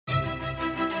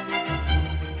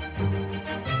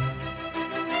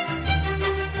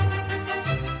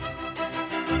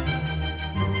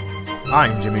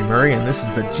I'm Jimmy Murray, and this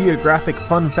is the Geographic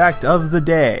Fun Fact of the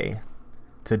Day.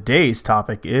 Today's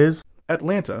topic is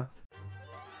Atlanta.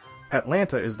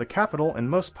 Atlanta is the capital and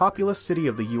most populous city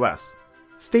of the U.S.,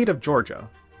 state of Georgia.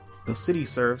 The city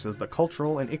serves as the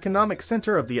cultural and economic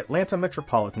center of the Atlanta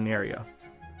metropolitan area,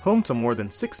 home to more than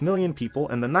 6 million people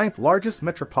and the 9th largest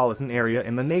metropolitan area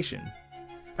in the nation.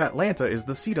 Atlanta is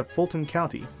the seat of Fulton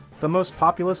County, the most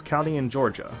populous county in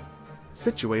Georgia.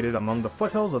 Situated among the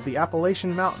foothills of the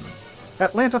Appalachian Mountains,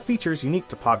 Atlanta features unique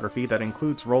topography that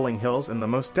includes rolling hills and the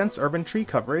most dense urban tree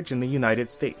coverage in the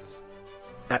United States.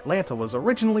 Atlanta was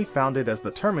originally founded as the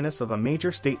terminus of a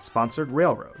major state-sponsored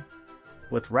railroad.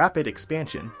 With rapid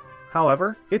expansion,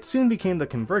 however, it soon became the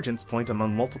convergence point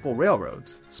among multiple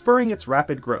railroads, spurring its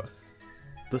rapid growth.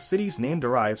 The city's name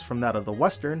derives from that of the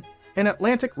Western and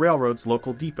Atlantic Railroad's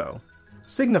local depot,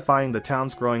 signifying the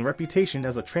town's growing reputation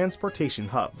as a transportation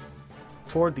hub.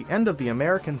 Toward the end of the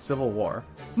American Civil War,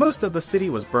 most of the city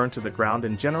was burned to the ground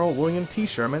in General William T.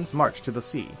 Sherman's March to the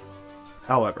Sea.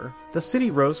 However, the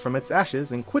city rose from its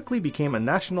ashes and quickly became a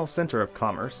national center of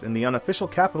commerce and the unofficial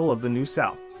capital of the New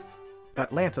South.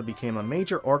 Atlanta became a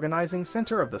major organizing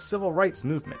center of the civil rights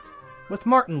movement, with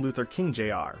Martin Luther King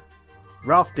Jr.,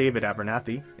 Ralph David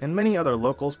Abernathy, and many other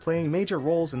locals playing major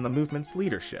roles in the movement's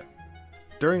leadership.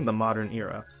 During the modern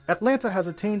era, Atlanta has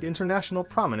attained international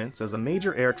prominence as a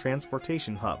major air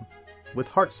transportation hub, with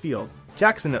Hartsfield,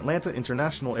 Jackson Atlanta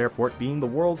International Airport being the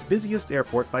world's busiest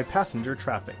airport by passenger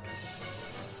traffic.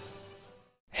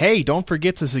 Hey, don't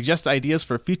forget to suggest ideas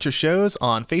for future shows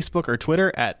on Facebook or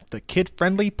Twitter at the Kid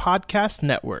Friendly Podcast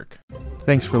Network.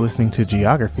 Thanks for listening to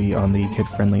Geography on the Kid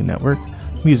Friendly Network.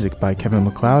 Music by Kevin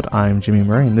MacLeod. I'm Jimmy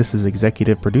Murray, and this is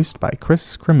executive produced by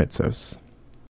Chris Kremitzos.